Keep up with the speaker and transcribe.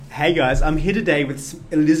Hey guys, I'm here today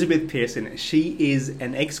with Elizabeth Pearson. She is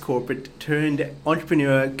an ex-corporate turned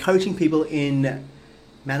entrepreneur coaching people in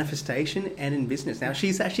manifestation and in business. Now,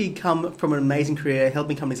 she's actually come from an amazing career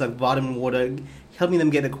helping companies like Vitamin Water, helping them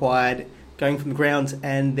get acquired, going from the grounds,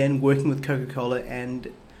 and then working with Coca-Cola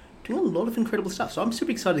and doing a lot of incredible stuff. So I'm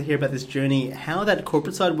super excited to hear about this journey, how that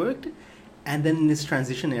corporate side worked, and then this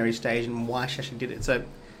transitionary stage and why she actually did it. So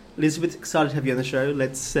Elizabeth, excited to have you on the show.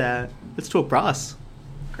 Let's talk brass.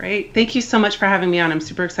 Great. Thank you so much for having me on. I'm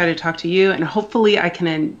super excited to talk to you, and hopefully I can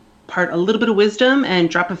impart a little bit of wisdom and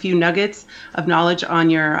drop a few nuggets of knowledge on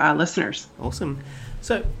your listeners. Awesome.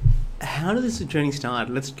 So how did this journey start?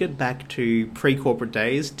 Let's get back to pre-corporate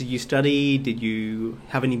days. Did you study? Did you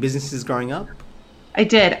have any businesses growing up? I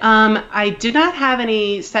did. I did not have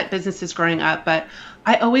any set businesses growing up, but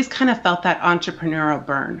I always kind of felt that entrepreneurial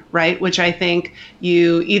burn, right? Which I think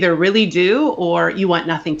you either really do or you want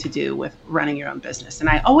nothing to do with running your own business. And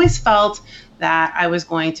I always felt that I was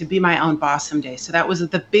going to be my own boss someday. So that was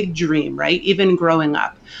the big dream, right? Even growing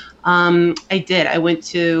up. I did. I went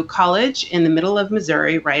to college in the middle of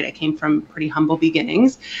Missouri, right? I came from pretty humble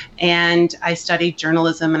beginnings, and I studied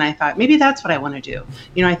journalism, and I thought maybe that's what I want to do.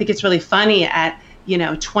 You know, I think it's really funny at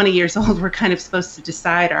 20 years old, we're kind of supposed to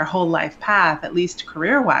decide our whole life path, at least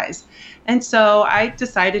career-wise. And so I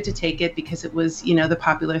decided to take it because it was, the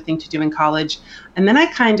popular thing to do in college. And then I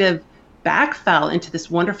kind of fell into this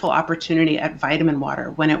wonderful opportunity at Vitamin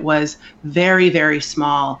Water when it was very, very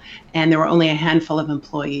small and there were only a handful of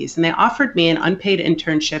employees. And they offered me an unpaid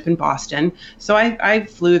internship in Boston. So I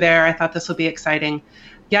flew there. I thought this would be exciting.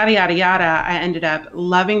 Yada, yada, yada. I ended up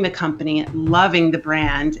loving the company, loving the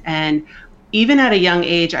brand, and even at a young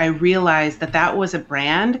age, I realized that was a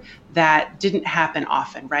brand that didn't happen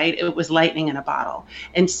often, right? It was lightning in a bottle.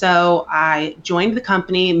 And so I joined the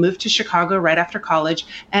company, moved to Chicago right after college,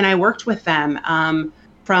 and I worked with them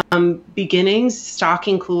from beginnings,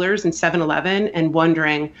 stocking coolers in 7-Eleven and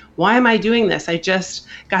wondering, why am I doing this? I just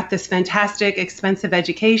got this fantastic, expensive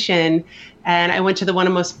education, and I went to one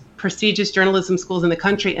of the most prestigious journalism schools in the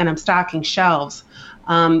country, and I'm stocking shelves.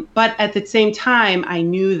 But at the same time, I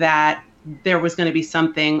knew that there was going to be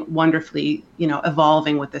something wonderfully,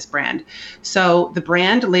 evolving with this brand. So the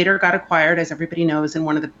brand later got acquired, as everybody knows, in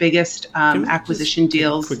one of the biggest acquisition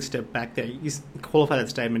deals. Quick step back there. You qualify that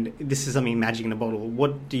statement. This is something magic in a bottle.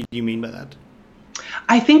 What do you mean by that?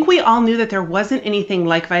 I think we all knew that there wasn't anything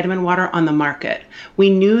like Vitamin Water on the market.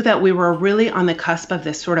 We knew that we were really on the cusp of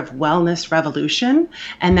this sort of wellness revolution,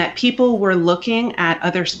 and that people were looking at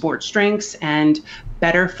other sports drinks and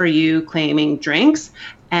better for you claiming drinks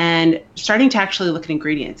and starting to actually look at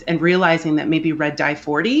ingredients and realizing that maybe red dye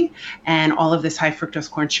 40 and all of this high fructose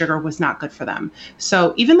corn sugar was not good for them.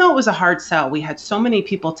 So even though it was a hard sell, we had so many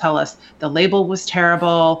people tell us the label was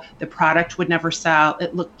terrible, the product would never sell,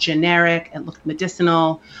 it looked generic, it looked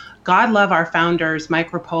medicinal. God love our founders,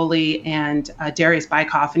 Mike Rapoli and Darius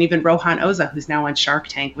Bykoff, and even Rohan Oza, who's now on Shark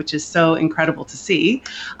Tank, which is so incredible to see.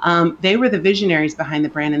 They were the visionaries behind the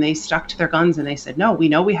brand, and they stuck to their guns, and they said, no, we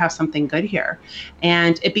know we have something good here.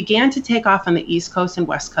 And it began to take off on the East Coast and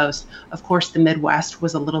West Coast. Of course, the Midwest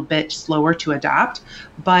was a little bit slower to adopt,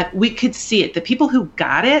 but we could see it. The people who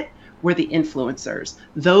got it were the influencers.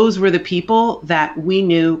 Those were the people that we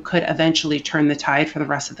knew could eventually turn the tide for the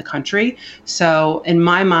rest of the country. So in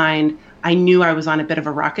my mind, I knew I was on a bit of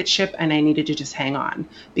a rocket ship and I needed to just hang on,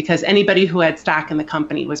 because anybody who had stock in the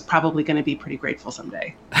company was probably going to be pretty grateful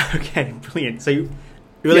someday. Okay, brilliant. So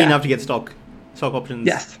early enough to get stock options.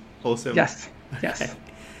 Yes. Awesome. Yes. Okay. Yes.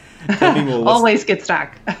 Tell me more. Always get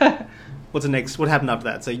stock. What's the next? What happened after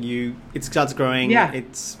that? So it starts growing. Yeah.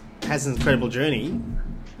 It has an incredible journey.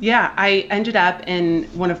 Yeah, I ended up in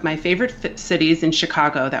one of my favorite cities in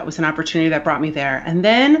Chicago. That was an opportunity that brought me there. And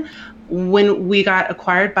then when we got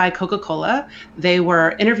acquired by Coca-Cola, they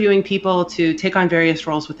were interviewing people to take on various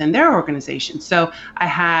roles within their organization. So I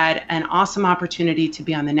had an awesome opportunity to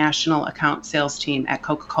be on the national account sales team at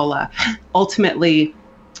Coca-Cola, ultimately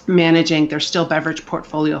managing their still beverage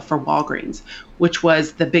portfolio for Walgreens, which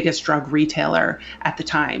was the biggest drug retailer at the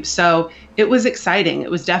time. So it was exciting. It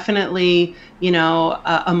was definitely,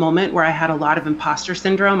 a moment where I had a lot of imposter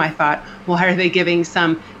syndrome. I thought, why are they giving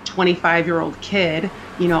some 25-year-old kid,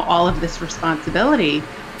 all of this responsibility?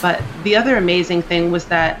 But the other amazing thing was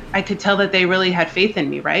that I could tell that they really had faith in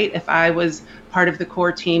me, right? If I was part of the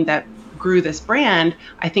core team that grew this brand,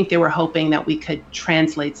 I think they were hoping that we could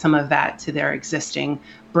translate some of that to their existing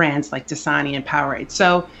brands like Dasani and Powerade.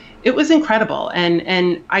 So it was incredible.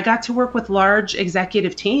 And I got to work with large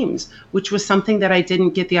executive teams, which was something that I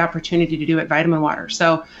didn't get the opportunity to do at Vitamin Water.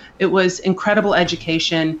 So it was incredible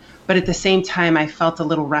education, but at the same time, I felt a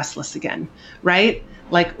little restless again, right?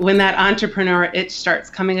 Like when that entrepreneur itch starts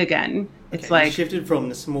coming again, Okay, it's you like, shifted from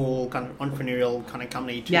the small kind of entrepreneurial kind of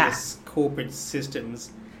company to yeah, this corporate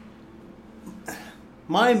systems.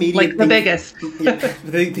 My immediate like the biggest. yeah,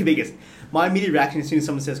 the biggest. My immediate reaction as soon as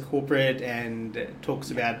someone says corporate and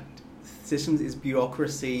talks about systems is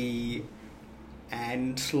bureaucracy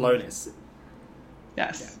and slowness.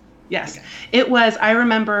 Yes. Yeah. Yes. Okay. It was, I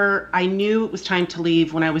remember I knew it was time to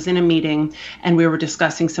leave when I was in a meeting and we were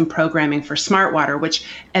discussing some programming for Smartwater, which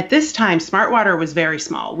at this time, Smartwater was very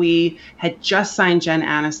small. We had just signed Jen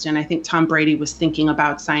Aniston. I think Tom Brady was thinking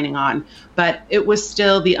about signing on, but it was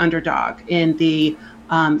still the underdog in the,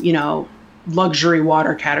 luxury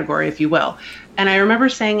water category, if you will. And I remember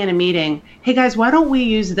saying in a meeting, hey guys, why don't we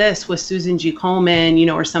use this with Susan G.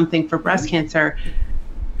 Komen, or something for breast cancer?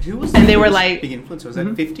 Who was and they were like, big influencer? Was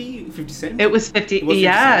that 50 Cent? It was 50. It was 50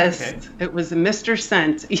 yes. Cent? Okay. It was Mr.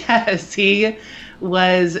 Cent. Yes. He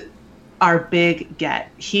was our big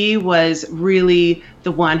get. He was really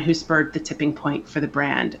the one who spurred the tipping point for the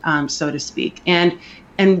brand, so to speak. And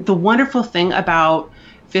the wonderful thing about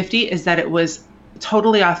 50 is that it was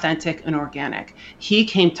totally authentic and organic. He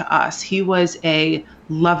came to us. He was a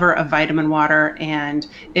lover of vitamin water, and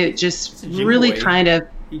it just really kind of,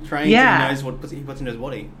 he trains and he knows what he puts into his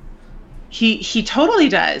body. He totally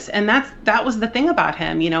does. And that was the thing about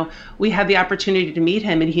him. We had the opportunity to meet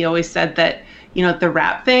him, and he always said that, the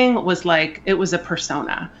rap thing was like, it was a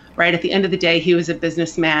persona, right? At the end of the day, he was a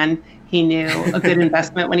businessman. He knew a good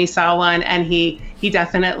investment when he saw one, and he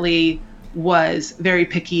definitely was very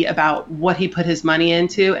picky about what he put his money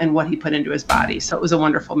into and what he put into his body. So it was a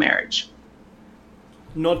wonderful marriage.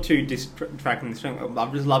 Not to distract from this, I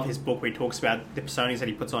just love his book where he talks about the personas that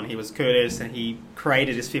he puts on. He was Curtis, and he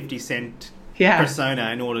created his 50 Cent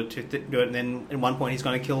persona in order to do it. And then at one point, he's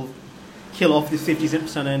going to kill off this 50 Cent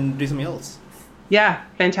persona and do something else. Yeah,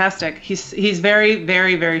 fantastic. He's very,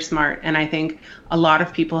 very, very smart, and I think a lot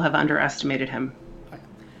of people have underestimated him. Okay.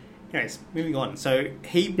 Anyways, moving on. So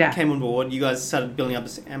he came on board. You guys started building up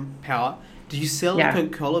this power. Did you sell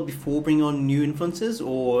Coca-Cola before bringing on new influencers,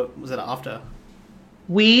 or was it after?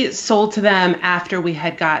 We sold to them after we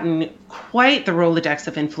had gotten quite the Rolodex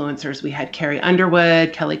of influencers. We had Carrie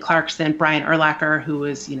Underwood, Kelly Clarkson, Brian Urlacher, who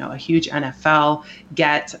was, a huge NFL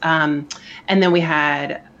get. And then we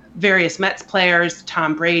had various Mets players,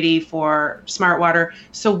 Tom Brady for Smartwater.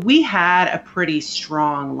 So we had a pretty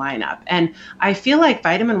strong lineup. And I feel like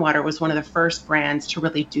Vitamin Water was one of the first brands to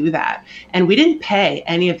really do that. And we didn't pay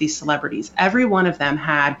any of these celebrities. Every one of them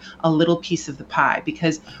had a little piece of the pie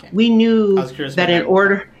because we knew that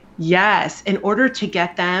in order to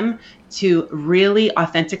get them to really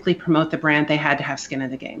authentically promote the brand, they had to have skin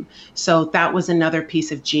in the game. So that was another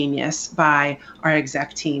piece of genius by our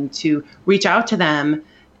exec team to reach out to them.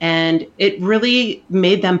 And it really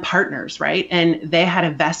made them partners, right? And they had a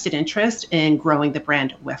vested interest in growing the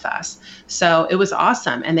brand with us. So it was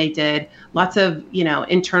awesome. And they did lots of,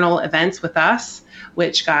 internal events with us,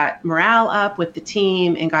 which got morale up with the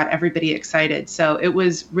team and got everybody excited. So it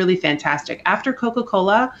was really fantastic. After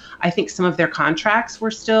Coca-Cola, I think some of their contracts were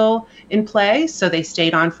still in play. So they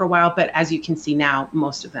stayed on for a while. But as you can see now,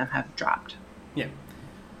 most of them have dropped. Yeah.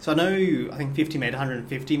 So I think 50 made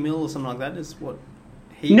 150 mil or something like that is what...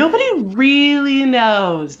 Nobody really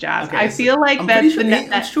knows, Josh. Okay, I feel like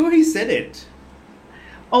I'm sure he said it.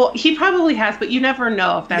 Oh, he probably has, but you never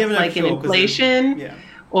know if that's like an inflation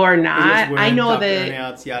or not. I know that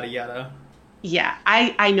earnouts, yada yada. Yeah,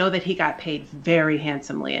 I know that he got paid very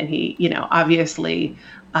handsomely, and he, obviously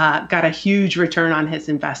got a huge return on his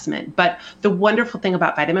investment. But the wonderful thing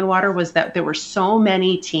about Vitamin Water was that there were so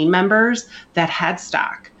many team members that had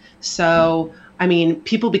stock. So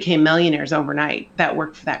people became millionaires overnight that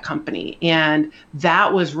worked for that company. And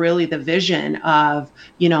that was really the vision of,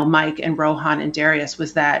 Mike and Rohan and Darius,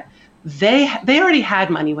 was that they already had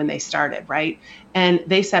money when they started, right? And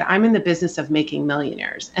they said, I'm in the business of making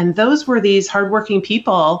millionaires. And those were these hardworking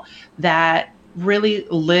people that really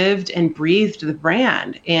lived and breathed the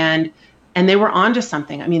brand. And they were onto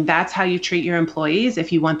something. That's how you treat your employees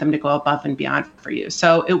if you want them to go above and beyond for you.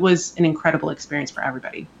 So it was an incredible experience for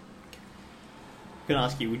everybody. I'm going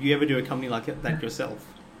to ask you, would you ever do a company like that yourself?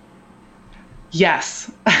 Yes,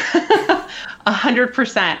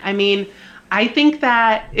 100%. I think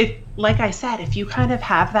that like I said, if you kind of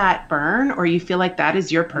have that burn or you feel like that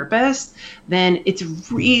is your purpose, then it's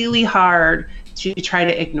really hard to try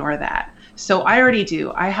to ignore that. So I already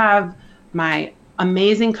do. I have my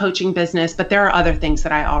amazing coaching business, but there are other things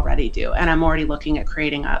that I already do. And I'm already looking at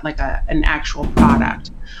creating an actual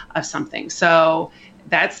product of something. So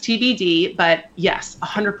That's TBD, but yes,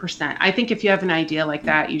 100%. I think if you have an idea like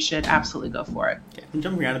that, you should absolutely go for it. Okay. I'm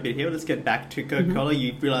jumping around a bit here. Let's get back to Coca-Cola.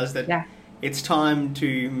 You realised that it's time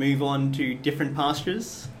to move on to different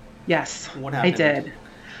pastures. Yes, What happened? I did.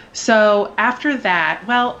 So after that,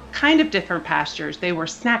 well, kind of different pastures. They were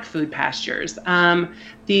snack food pastures.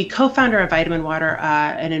 The co-founder of Vitamin Water,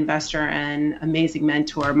 an investor and amazing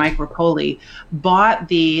mentor, Mike Rapoli, bought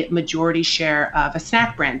the majority share of a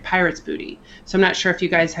snack brand, Pirate's Booty. So I'm not sure if you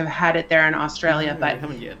guys have had it there in Australia, but I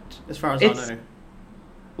haven't yet, as far as I know.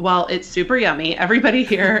 Well, it's super yummy. Everybody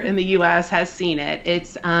here in the U.S. has seen it.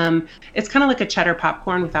 It's kind of like a cheddar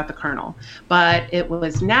popcorn without the kernel, but it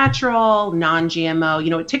was natural,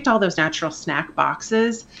 non-GMO. It ticked all those natural snack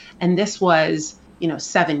boxes. And this was,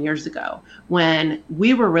 7 years ago when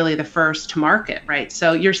we were really the first to market, right?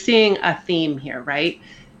 So you're seeing a theme here, right?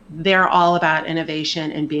 They're all about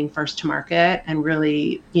innovation and being first to market and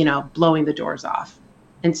really, blowing the doors off.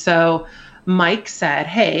 And so Mike said,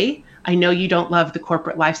 hey, I know you don't love the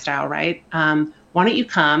corporate lifestyle, right? Why don't you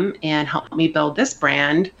come and help me build this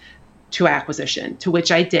brand to acquisition, to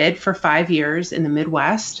which I did for 5 years in the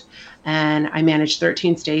Midwest. And I managed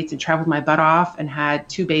 13 states and traveled my butt off and had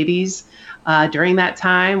 2 babies during that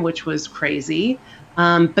time, which was crazy.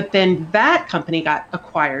 But then that company got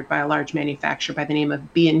acquired by a large manufacturer by the name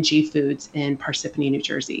of B&G Foods in Parsippany, New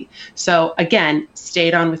Jersey. So again,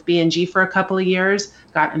 stayed on with B&G for a couple of years,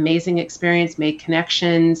 got amazing experience, made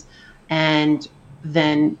connections, and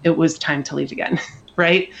then it was time to leave again,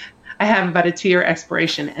 right? I have about a 2-year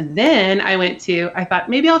expiration. And then I thought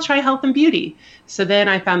maybe I'll try health and beauty. So then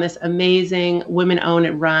I found this amazing women-owned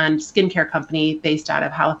and run skincare company based out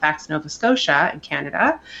of Halifax, Nova Scotia in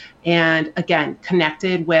Canada. And again,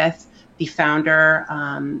 connected with the founder,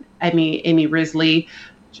 Amy Risley.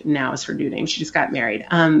 Now is her new name. She just got married.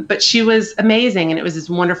 But she was amazing. And it was this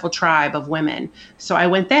wonderful tribe of women. So I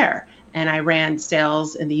went there and I ran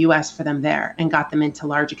sales in the US for them there and got them into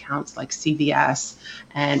large accounts like CVS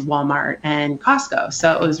and Walmart and Costco.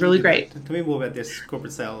 So it was really great. Tell me more about this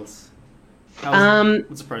corporate sales.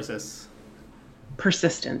 What's the process?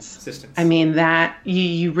 Persistence. I mean, that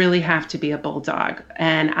you really have to be a bulldog.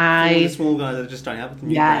 And the small guys that just don't have a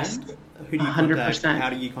new brand. Who do you 100%. contact? How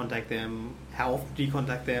do you contact them? How often do you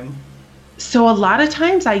contact them? So a lot of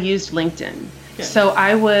times I used LinkedIn. Okay. So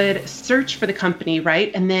I would search for the company,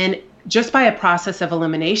 right? And then just by a process of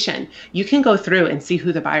elimination, you can go through and see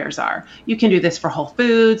who the buyers are. You can do this for Whole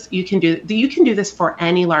Foods. You can do this for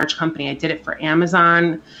any large company. I did it for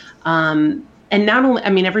Amazon. And not only,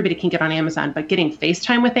 everybody can get on Amazon, but getting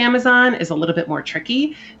FaceTime with Amazon is a little bit more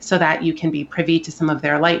tricky so that you can be privy to some of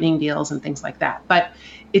their lightning deals and things like that. But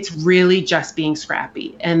it's really just being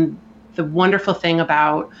scrappy. And the wonderful thing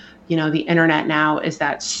about, the internet now is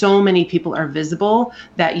that so many people are visible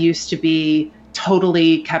that used to be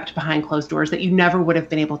totally kept behind closed doors that you never would have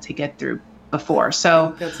been able to get through before.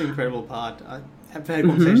 So that's the incredible part. I have had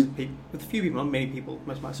conversations with a few people, not many people.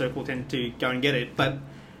 Most of my circle tend to go and get it, but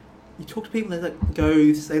you talk to people that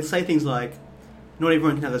they say things like, not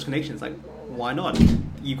everyone can have those connections. Like, why not?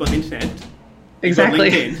 You've got the internet. Exactly.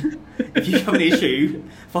 You've got LinkedIn. If you have an issue,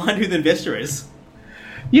 find who the investor is.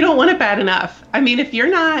 You don't want it bad enough. If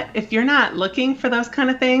you're not looking for those kind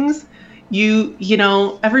of things,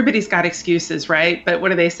 everybody's got excuses, right? But what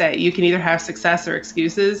do they say? You can either have success or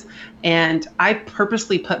excuses. And I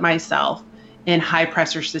purposely put myself in high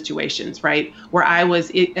pressure situations, right? Where I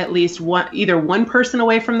was at least either one person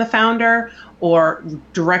away from the founder or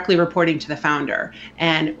directly reporting to the founder.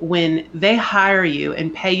 And when they hire you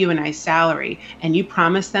and pay you a nice salary and you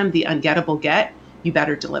promise them the ungettable get, you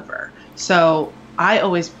better deliver. So I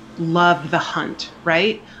always loved the hunt,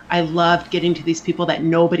 right? I loved getting to these people that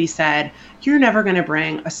nobody said, you're never going to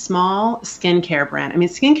bring a small skincare brand.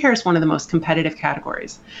 Skincare is one of the most competitive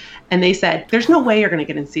categories. And they said, there's no way you're going to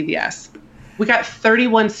get in CVS. We got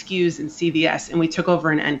 31 SKUs in CVS and we took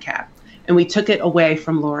over an end cap and we took it away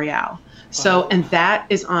from L'Oreal. So, and that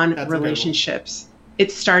is on relationships.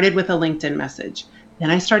 It started with a LinkedIn message.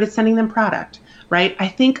 Then I started sending them product, right? I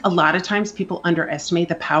think a lot of times people underestimate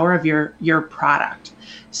the power of your product.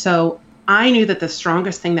 So I knew that the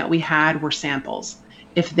strongest thing that we had were samples.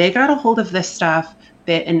 If they got a hold of this stuff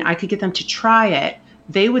and I could get them to try it,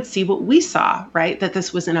 they would see what we saw, right? That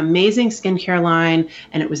this was an amazing skincare line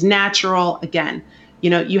and it was natural. Again,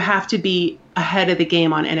 you have to be ahead of the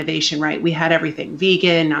game on innovation, right? We had everything,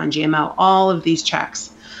 vegan, non-GMO, all of these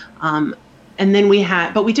checks. And then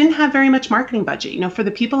but we didn't have very much marketing budget. For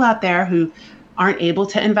the people out there who aren't able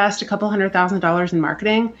to invest a couple $100,000 in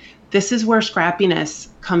marketing, this is where scrappiness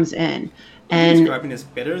comes in. And is scrappiness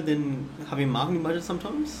better than having a marketing budget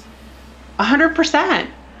sometimes? 100%.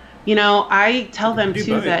 I tell them do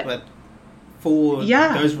too both, that, but for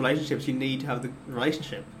yeah, those relationships, you need to have the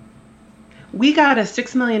relationship. we got a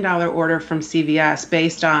 $6 million order from CVS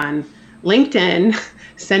based on LinkedIn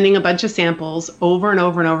sending a bunch of samples over and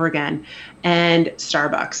over and over again, and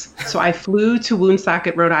Starbucks. So I flew to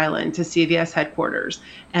Woonsocket, Rhode Island to CVS headquarters,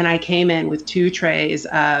 and I came in with 2 trays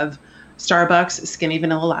of Starbucks skinny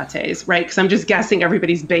vanilla lattes, right? Because I'm just guessing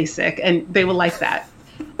everybody's basic and they will like that.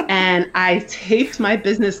 And I taped my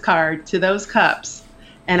business card to those cups,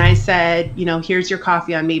 and I said, here's your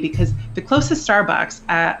coffee on me, because the closest Starbucks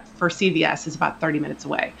for CVS is about 30 minutes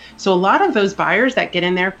away. So a lot of those buyers that get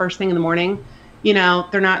in there first thing in the morning,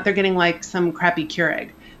 they're getting like some crappy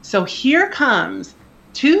Keurig. So here comes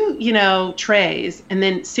 2, trays and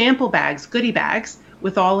then sample bags, goodie bags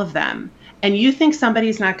with all of them. And you think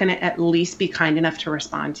somebody's not going to at least be kind enough to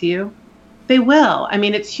respond to you? They will. I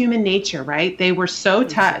mean, it's human nature, right? They were so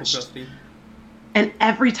touched. And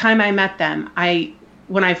every time I met them,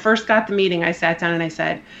 when I first got the meeting, I sat down and I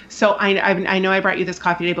said, so I know I brought you this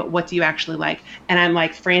coffee today, but what do you actually like? And I'm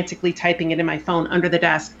like frantically typing it in my phone under the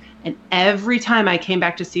desk. And every time I came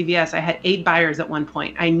back to CVS, I had 8 buyers at one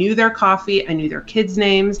point. I knew their coffee. I knew their kids'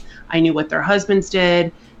 names. I knew what their husbands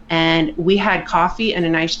did. And we had coffee and a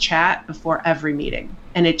nice chat before every meeting.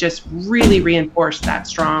 And it just really reinforced that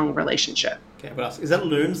strong relationship. Okay, but is that a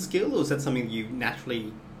learned skill, or is that something you've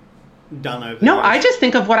naturally done over No, the years? I just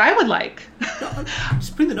think of what I would like. No,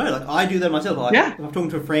 just put in the note. Like, I do that myself. Like, Yeah. if I'm talking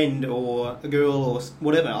to a friend or a girl or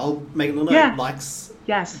whatever, I'll make a little note. Yeah. Likes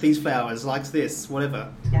Yes. these flowers, likes this, whatever.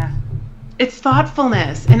 Yeah. It's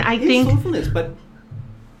thoughtfulness. And I It's think thoughtfulness, but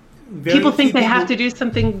people think they have to do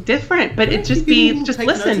something different, but it just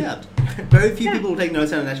listen. Very few people will take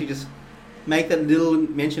notes out and actually just make that little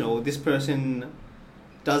mention, or this person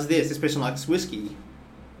does this person likes whiskey.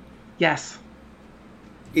 Yes.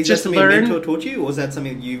 Is Just that something a learn. mentor taught you, or is that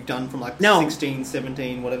something you've done from like No. 16,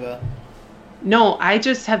 17, whatever? No, I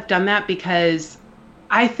just have done that because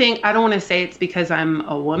I don't want to say it's because I'm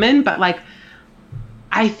a woman, but like,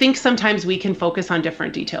 I think sometimes we can focus on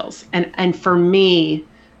different details. And for me,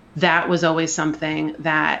 that was always something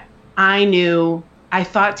that I knew. I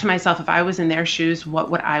thought to myself, if I was in their shoes,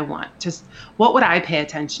 what would I want? Just what would I pay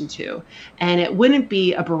attention to? And it wouldn't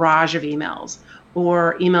be a barrage of emails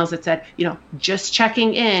or emails that said, just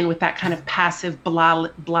checking in with that kind of passive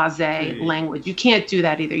blasé language. You can't do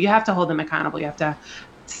that either. You have to hold them accountable. You have to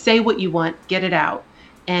say what you want, get it out,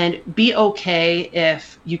 and be okay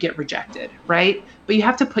if you get rejected, right? But you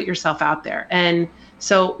have to put yourself out there. And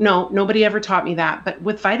so, no, nobody ever taught me that. But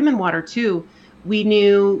with Vitamin Water too, we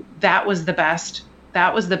knew that was the best.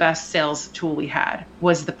 That was the best sales tool we had,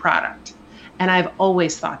 was the product. And I've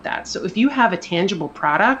always thought that. So if you have a tangible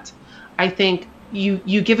product, I think you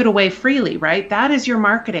give it away freely, right? That is your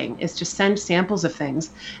marketing, is to send samples of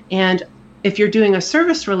things. And if you're doing a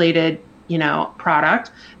service related,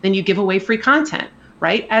 product, then you give away free content,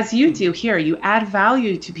 right? As you do here, you add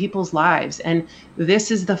value to people's lives. And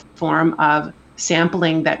this is the form of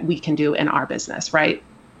sampling that we can do in our business, right?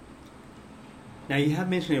 Now, you have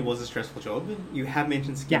mentioned it was a stressful job. You have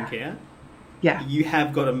mentioned skincare. Yeah. You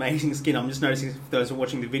have got amazing skin. I'm just noticing, for those who are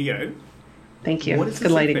watching the video. Thank you. What is it's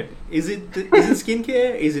good lighting. Is it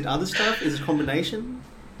skincare? Is it other stuff? Is it a combination?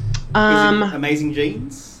 Is it amazing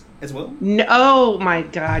genes as well? No, oh my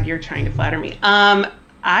God, you're trying to flatter me.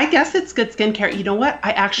 I guess it's good skincare. You know what?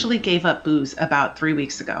 I actually gave up booze about 3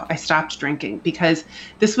 weeks ago. I stopped drinking because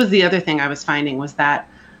this was the other thing I was finding, was that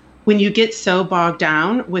when you get so bogged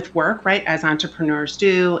down with work, right, as entrepreneurs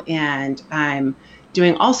do, and I'm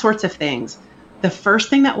doing all sorts of things, the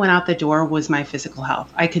first thing that went out the door was my physical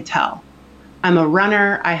health. I could tell. I'm a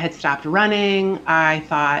runner. I had stopped running. I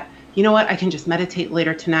thought, you know what, I can just meditate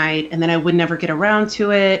later tonight, and then I would never get around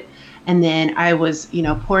to it. And then I was,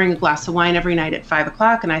 pouring a glass of wine every night at 5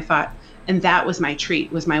 o'clock. And I thought, and that was my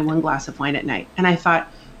treat, was my 1 glass of wine at night. And I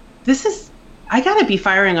thought, I got to be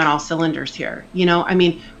firing on all cylinders here.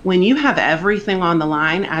 When you have everything on the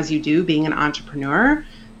line, as you do being an entrepreneur,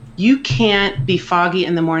 you can't be foggy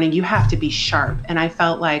in the morning. You have to be sharp. And I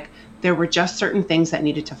felt like there were just certain things that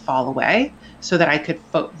needed to fall away so that I could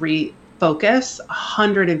refocus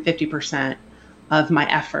 150% of my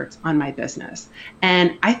efforts on my business.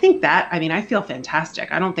 And I think I feel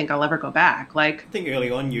fantastic. I don't think I'll ever go back. I think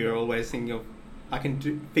early on you're always thinking of, I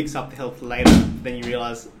can fix up the health later. Then you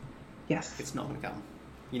realize, yes, it's not going to come.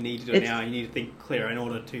 You need to do it now. You need to think clearer in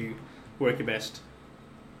order to work your best.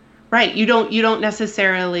 Right. You don't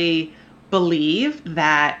necessarily believe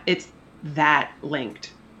that it's that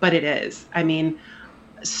linked, but it is.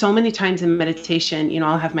 So many times in meditation,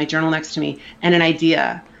 I'll have my journal next to me and an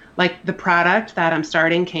idea. Like the product that I'm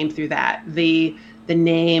starting came through that. The the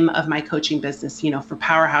name of my coaching business, for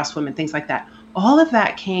Powerhouse Women, things like that. All of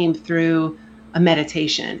that came through a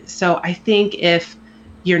meditation. So I think if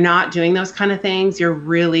you're not doing those kind of things, you're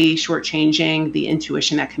really shortchanging the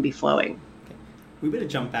intuition that can be flowing. Okay. We better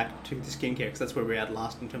jump back to the skincare because that's where we're at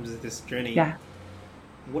last in terms of this journey. Yeah.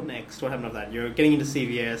 What next? What happened after that? You're getting into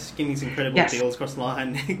CVS, getting these incredible deals across the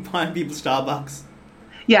line, buying people Starbucks.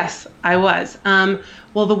 Yes, I was.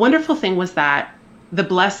 Well, the wonderful thing was that the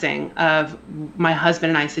blessing of my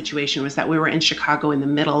husband and I situation was that we were in Chicago in the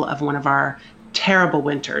middle of one of our terrible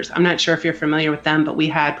winters. I'm not sure if you're familiar with them, but we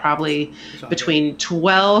had probably between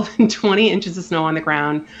 12 and 20 inches of snow on the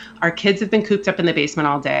ground. Our kids have been cooped up in the basement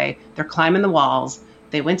all day. They're climbing the walls.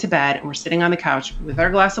 They went to bed and we're sitting on the couch with our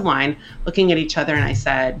glass of wine, looking at each other. And I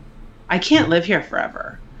said, I can't live here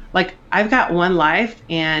forever. Like, I've got one life,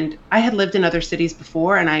 and I had lived in other cities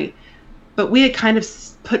before, but we had kind of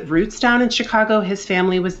put roots down in Chicago. His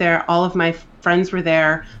family was there. All of my friends were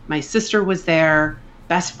there. My sister was there.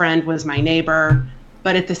 Best friend was my neighbor.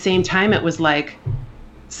 But at the same time, it was like,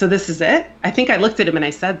 so this is it? I think I looked at him and I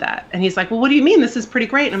said that. And he's like, well, what do you mean? This is pretty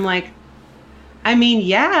great. And I'm like, I mean,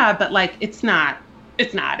 yeah, but like, it's not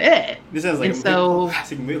it. This sounds like a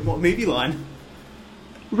classic movie line.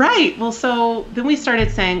 Right. Well, so then we started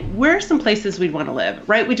saying, where are some places we'd want to live,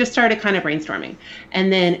 right? We just started kind of brainstorming.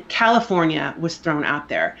 And then California was thrown out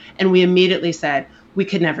there. And we immediately said, we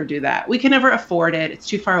could never do that. We could never afford it. It's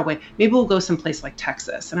too far away. Maybe we'll go someplace like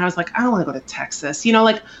Texas. And I was like, I don't want to go to Texas.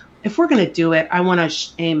 Like, if we're going to do it, I want to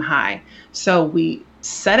aim high. So we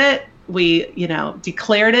set it. We,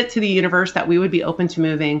 declared it to the universe that we would be open to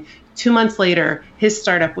moving. 2 months later, his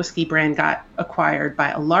startup whiskey brand got acquired by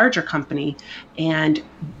a larger company. And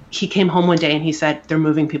he came home one day and he said, they're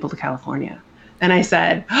moving people to California. And I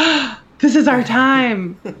said, this is our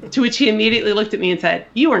time. To which he immediately looked at me and said,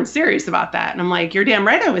 you weren't serious about that. And I'm like, you're damn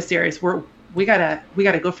right I was serious. We gotta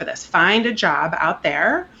go for this. Find a job out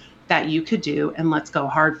there that you could do and let's go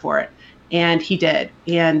hard for it. And he did.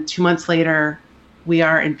 And 2 months later, we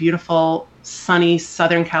are in beautiful, sunny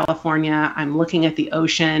Southern California. I'm looking at the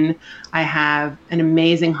ocean. I have an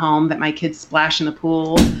amazing home that my kids splash in the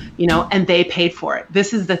pool, and they paid for it.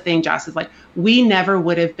 This is the thing, Joss, is like, we never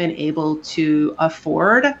would have been able to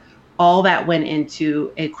afford all that went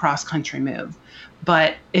into a cross-country move.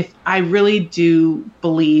 But if I really do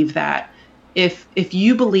believe that if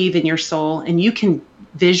you believe in your soul and you can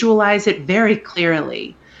visualize it very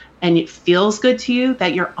clearly and it feels good to you,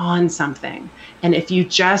 that you're on something. And if you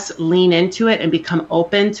just lean into it and become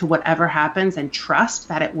open to whatever happens and trust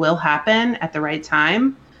that it will happen at the right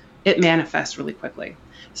time, it manifests really quickly.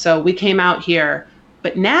 So we came out here,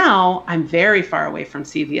 but now I'm very far away from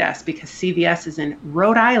CVS because CVS is in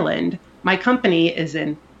Rhode Island. My company is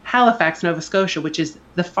in Halifax, Nova Scotia, which is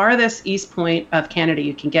the farthest east point of Canada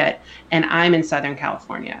you can get. And I'm in Southern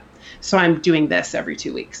California. So I'm doing this every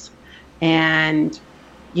 2 weeks. And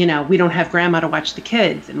we don't have grandma to watch the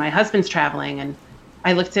kids and my husband's traveling. And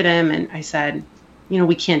I looked at him and I said,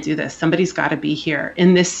 we can't do this. Somebody's got to be here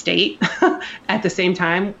in this state at the same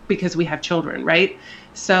time because we have children, right?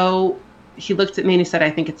 So he looked at me and he said, I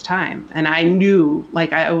think it's time. And I knew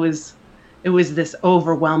it was this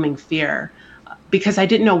overwhelming fear because I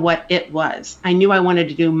didn't know what it was. I knew I wanted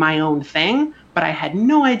to do my own thing, but I had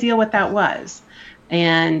no idea what that was.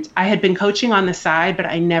 And I had been coaching on the side, but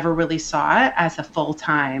I never really saw it as a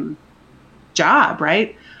full-time job,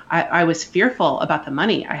 right? I was fearful about the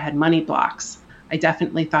money. I had money blocks. I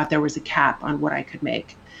definitely thought there was a cap on what I could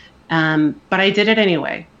make. But I did it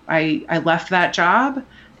anyway. I left that job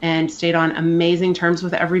and stayed on amazing terms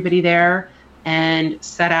with everybody there and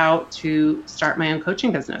set out to start my own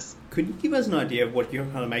coaching business. Could you give us an idea of what you're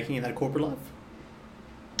kind of making in that corporate life?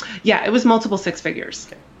 Yeah, it was multiple six figures.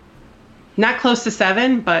 Okay. Not close to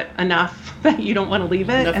 7, but enough that you don't want to leave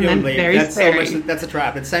it. And then very scary. That's a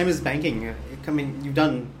trap. It's same as banking. You've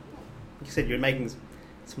done, like you said, you're making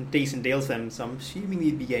some decent deals then, so I'm assuming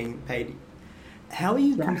you'd be getting paid. How are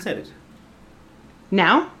you compensated?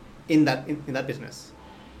 Now? In that business?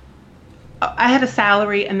 I had a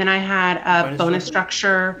salary and then I had a bonus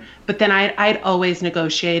structure, but then I'd always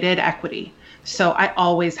negotiated equity. So I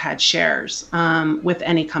always had shares with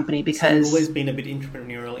any company because... So you've always been a bit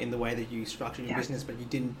entrepreneurial in the way that you structured your business, but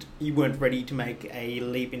you weren't ready to make a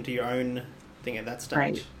leap into your own thing at that stage.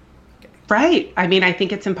 Right. Okay. Right. I mean, I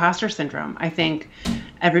think it's imposter syndrome. I think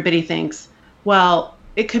everybody thinks, well,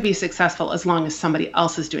 it could be successful as long as somebody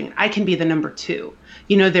else is doing it. I can be the number 2.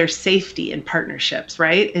 There's safety in partnerships,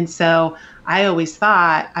 right? And so I always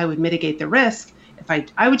thought I would mitigate the risk if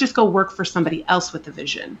I would just go work for somebody else with the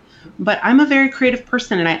vision. But I'm a very creative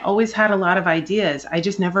person and I always had a lot of ideas. I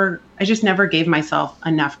just never gave myself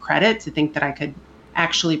enough credit to think that I could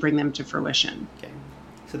actually bring them to fruition. Okay.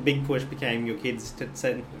 So the big push became your kids to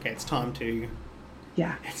say, okay, it's time to...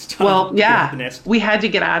 Yeah. It's time well, to get out yeah, the nest. we had to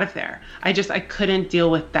get out of there. I couldn't deal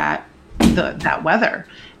with that weather.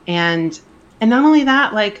 And not only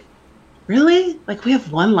that, like, really? Like, we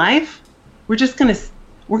have one life? We're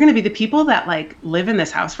gonna be the people that like live in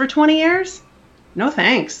this house for 20 years? No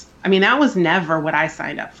thanks. I mean, that was never what I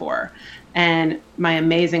signed up for. And my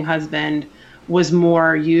amazing husband was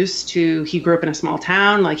more used to, he grew up in a small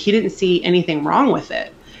town, like he didn't see anything wrong with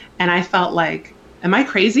it. And I felt like, am I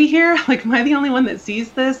crazy here? Like, am I the only one that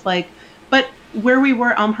sees this? Like, but where we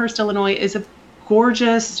were, Elmhurst, Illinois, is a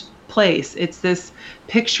gorgeous place. It's this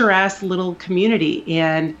picturesque little community,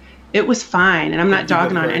 and it was fine. And I'm not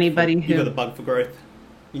dogging on anybody who... You've got the bug for growth.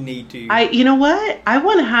 You need to... You know what? I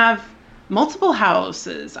want to have multiple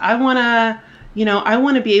houses. I want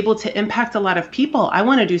to be able to impact a lot of people. I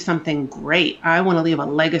want to do something great. I want to leave a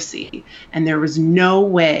legacy. And there was no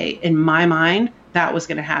way in my mind that was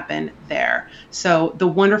going to happen there. So the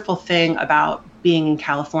wonderful thing about being in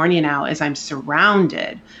California now is I'm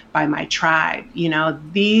surrounded by my tribe. You know,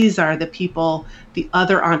 these are the people, the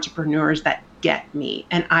other entrepreneurs that get me,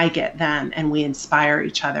 and I get them, and we inspire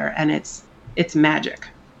each other, and it's magic.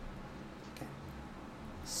 Okay.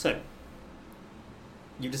 So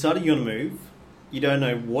you've decided you want to move. You don't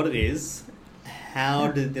know what it is.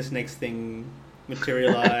 How did this next thing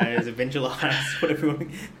materialize, evangelize, whatever you want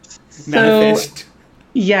to manifest?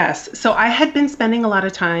 Yes. So I had been spending a lot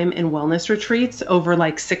of time in wellness retreats over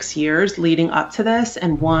like 6 years leading up to this,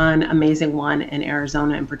 and one amazing one in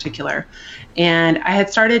Arizona in particular. And I had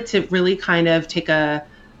started to really kind of take a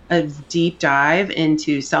deep dive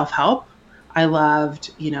into self-help. I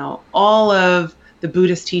loved, all of the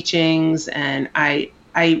Buddhist teachings, and I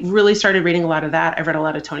really started reading a lot of that. I read a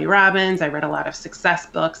lot of Tony Robbins. I read a lot of success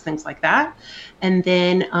books, things like that. And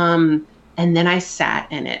then I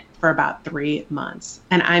sat in it for about 3 months.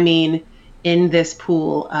 And I mean, in this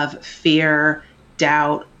pool of fear,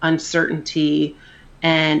 doubt, uncertainty,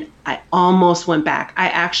 and I almost went back. I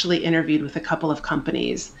actually interviewed with a couple of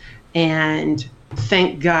companies, and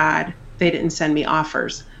thank God they didn't send me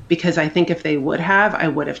offers, because I think if they would have, I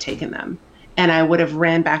would have taken them. And I would have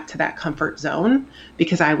ran back to that comfort zone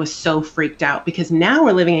because I was so freaked out. Because now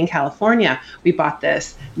we're living in California. We bought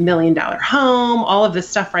this $1 million home, all of this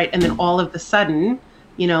stuff, right? And then all of a sudden,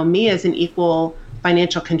 me as an equal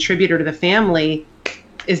financial contributor to the family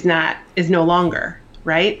is no longer,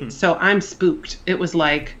 right? Mm. So I'm spooked. It was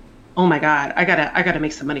like, oh my God, I gotta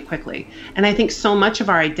make some money quickly. And I think so much of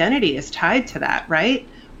our identity is tied to that, right?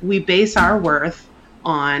 We base our worth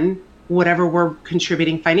on whatever we're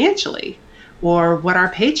contributing financially, or what our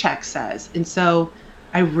paycheck says. And so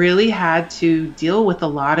I really had to deal with a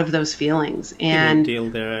lot of those feelings. And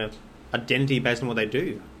deal their identity based on what they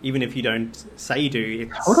do. Even if you don't say you do,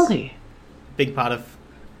 it's totally a big part of,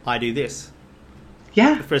 I do this.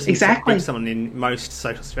 Yeah, the first thing exactly. Someone in most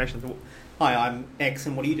social situations, hi, I'm X,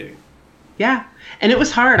 and what do you do? Yeah. And it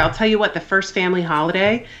was hard. I'll tell you what, the first family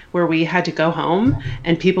holiday where we had to go home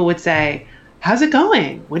and people would say, how's it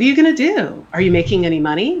going? What are you going to do? Are you making any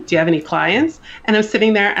money? Do you have any clients? And I'm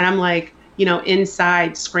sitting there and I'm like,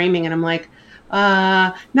 inside screaming. And I'm like,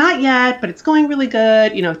 not yet, but it's going really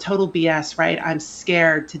good. Total BS, right? I'm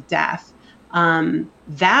scared to death.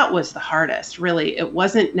 That was the hardest, really. It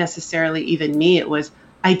wasn't necessarily even me. It was,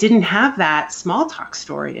 I didn't have that small talk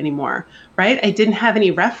story anymore, right? I didn't have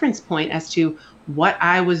any reference point as to what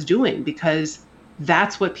I was doing, because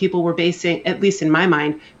that's what people were basing, at least in my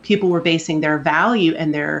mind, people were basing their value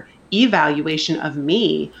and their evaluation of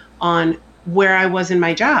me on where I was in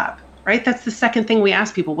my job, right? That's the second thing we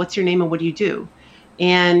ask people, what's your name and what do you do?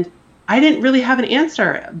 And I didn't really have an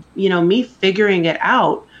answer. Me figuring it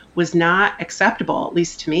out was not acceptable, at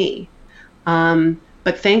least to me.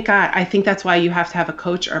 But thank God, I think that's why you have to have a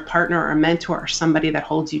coach or a partner or a mentor or somebody that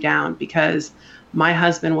holds you down, because my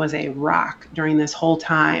husband was a rock during this whole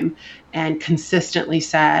time and consistently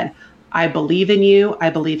said, I believe in you. I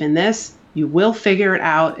believe in this. You will figure it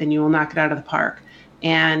out and you will knock it out of the park.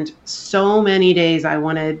 And so many days I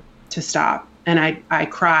wanted to stop. And I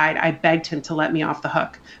cried. I begged him to let me off the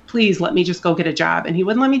hook. Please let me just go get a job. And he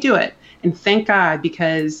wouldn't let me do it. And thank God,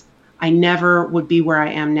 because I never would be where I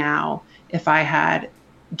am now if I had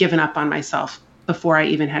given up on myself before I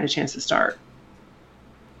even had a chance to start.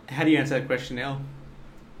 How do you answer that question now?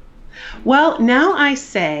 Well, now I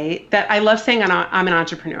say that I love saying I'm an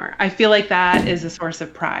entrepreneur. I feel like that is a source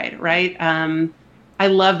of pride, right? I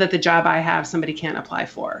love that the job I have, somebody can't apply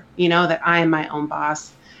for, that I am my own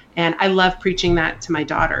boss. And I love preaching that to my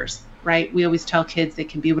daughters. right? We always tell kids they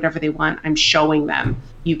can be whatever they want. I'm showing them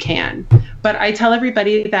you can. But I tell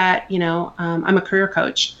everybody that, I'm a career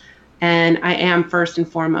coach, and I am first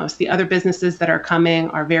and foremost. The other businesses that are coming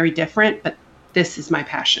are very different, but this is my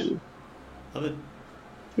passion. Love it.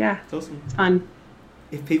 Yeah. It's awesome. It's fun.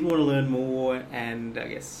 If people want to learn more, and I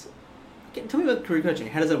guess, tell me about career coaching.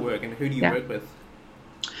 How does that work, and who do you work with?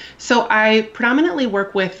 So I predominantly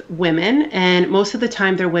work with women, and most of the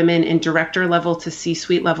time they're women in director level to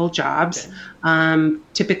C-suite level jobs,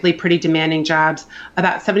 typically pretty demanding jobs.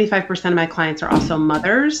 About 75% of my clients are also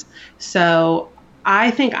mothers. So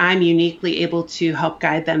I think I'm uniquely able to help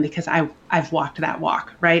guide them because I've walked that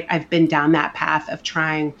walk, right? I've been down that path of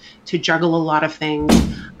trying to juggle a lot of things.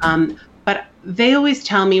 But they always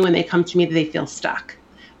tell me when they come to me that they feel stuck.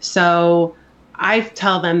 So I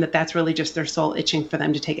tell them that that's really just their soul itching for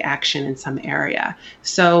them to take action in some area.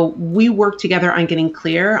 So we work together on getting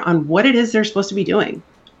clear on what it is they're supposed to be doing,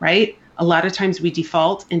 right? A lot of times we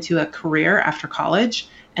default into a career after college,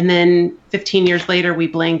 and then 15 years later we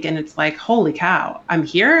blink and it's like, holy cow, I'm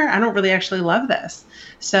here. I don't really actually love this.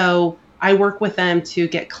 So I work with them to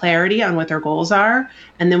get clarity on what their goals are,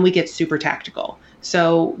 and then we get super tactical.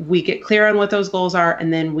 So we get clear on what those goals are,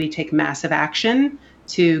 and then we take massive action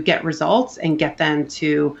to get results and get them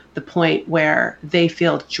to the point where they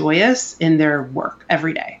feel joyous in their work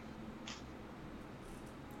every day.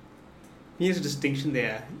 Here's a distinction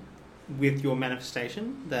there with your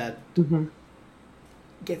manifestation that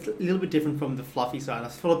gets a little bit different from the fluffy side.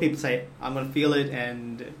 A lot of people say, I'm going to feel it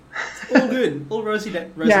and it's all good, all rosy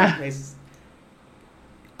faces.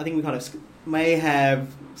 I think we kind of may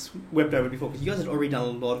have swept over before because you guys had already done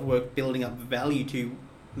a lot of work building up value to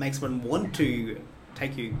make someone want to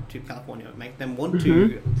take you to California, make them want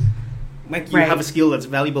to make you have a skill that's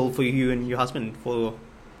valuable for you and your husband, for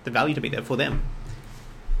the value to be there for them.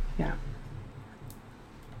 Yeah.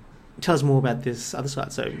 Tell us more about this other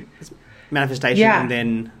side. So it's manifestation and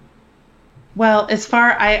then... Well,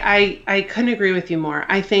 I couldn't agree with you more.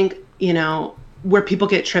 I think, where people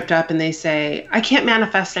get tripped up and they say, I can't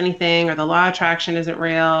manifest anything, or the law of attraction isn't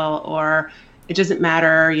real, or it doesn't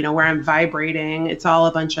matter, where I'm vibrating. It's all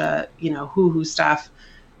a bunch of, hoo-hoo stuff.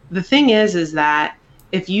 The thing is that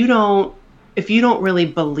if you don't really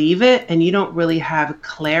believe it and you don't really have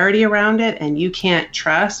clarity around it and you can't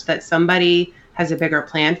trust that somebody has a bigger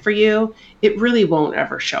plan for you, it really won't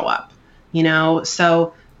ever show up,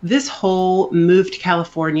 So this whole move to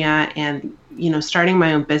California and, starting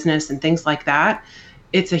my own business and things like that,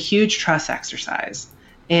 it's a huge trust exercise.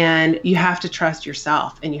 And you have to trust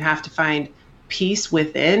yourself, and you have to find peace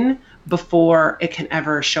within before it can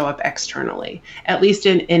ever show up externally, at least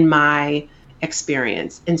in my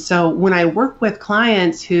experience. And so when I work with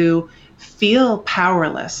clients who feel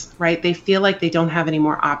powerless, right? They feel like they don't have any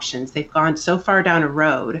more options. They've gone so far down a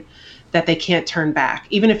road that they can't turn back.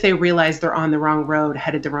 Even if they realize they're on the wrong road,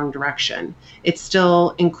 headed the wrong direction, it's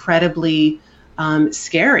still incredibly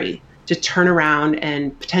scary to turn around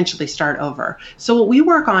and potentially start over. So what we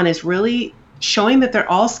work on is really showing that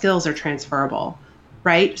all skills are transferable,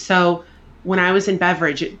 right? So when I was in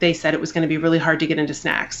beverage, they said it was going to be really hard to get into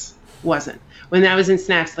snacks. Wasn't. When I was in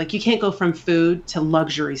snacks, like, you can't go from food to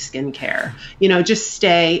luxury skincare, just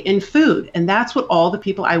stay in food. And that's what all the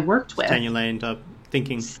people I worked with. Stay in your lane type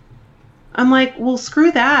thinking. I'm like, well,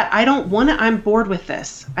 screw that. I don't want to, I'm bored with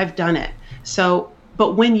this. I've done it. So,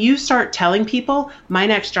 but when you start telling people my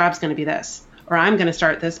next job's going to be this, or I'm going to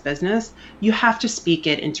start this business, you have to speak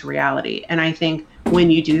it into reality. And I think when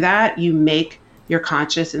you do that, you make your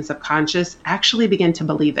conscious and subconscious actually begin to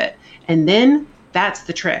believe it. And then that's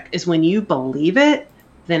the trick, is when you believe it,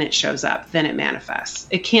 then it shows up, then it manifests.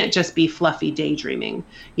 It can't just be fluffy daydreaming.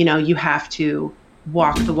 You have to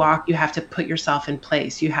walk the walk. You have to put yourself in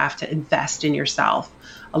place. You have to invest in yourself.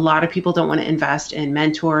 A lot of people don't want to invest in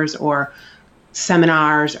mentors or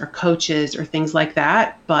seminars or coaches or things like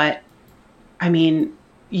that. But I mean,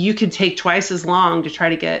 you could take twice as long to try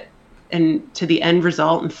to get to the end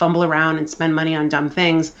result and fumble around and spend money on dumb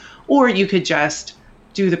things, or you could just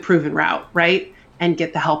do the proven route, right? And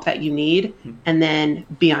get the help that you need, and then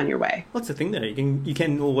be on your way. What's the thing though? You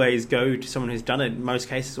can always go to someone who's done it in most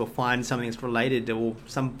cases, or find something that's related, or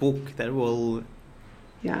some book that will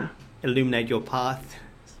illuminate your path.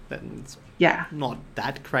 That's not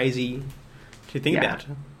that crazy to think about.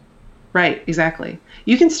 Right, exactly.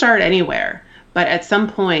 You can start anywhere, but at some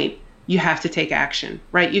point you have to take action,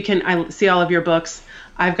 right? I see all of your books.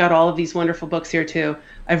 I've got all of these wonderful books here too.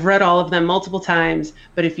 I've read all of them multiple times,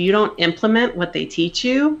 but if you don't implement what they teach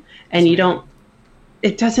you and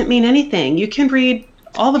it doesn't mean anything. You can read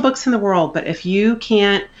all the books in the world, but if you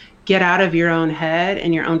can't get out of your own head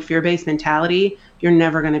and your own fear-based mentality, you're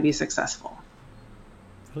never going to be successful.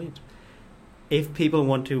 Brilliant. If people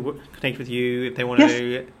want to connect with you, if they want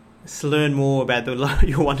Yes. to learn more about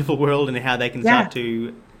your wonderful world and how they can Yeah. start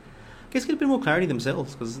to, I guess, get a bit more clarity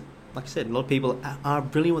themselves, because, like I said, a lot of people are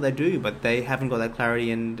brilliant at what they do, but they haven't got that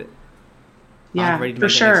clarity and Yeah, aren't ready to for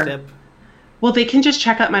make that sure. next step. Well, they can just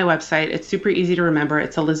check out my website. It's super easy to remember.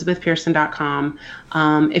 It's elizabethpearson.com.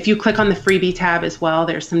 If you click on the freebie tab as well,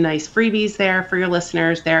 there's some nice freebies there for your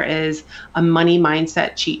listeners. There is a money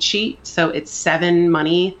mindset cheat sheet. So it's 7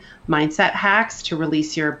 money mindset hacks to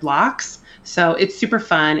release your blocks. So it's super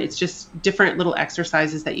fun. It's just different little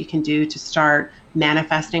exercises that you can do to start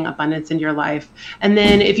manifesting abundance in your life. And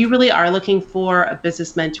then if you really are looking for a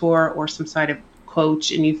business mentor or some sort of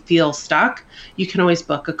coach and you feel stuck, you can always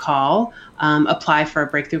book a call, apply for a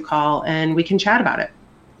breakthrough call, and we can chat about it.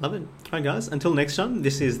 Love it. All right, guys. Until next time,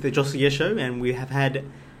 this is the Jossia Show, and we have had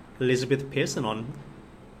Elizabeth Pearson on.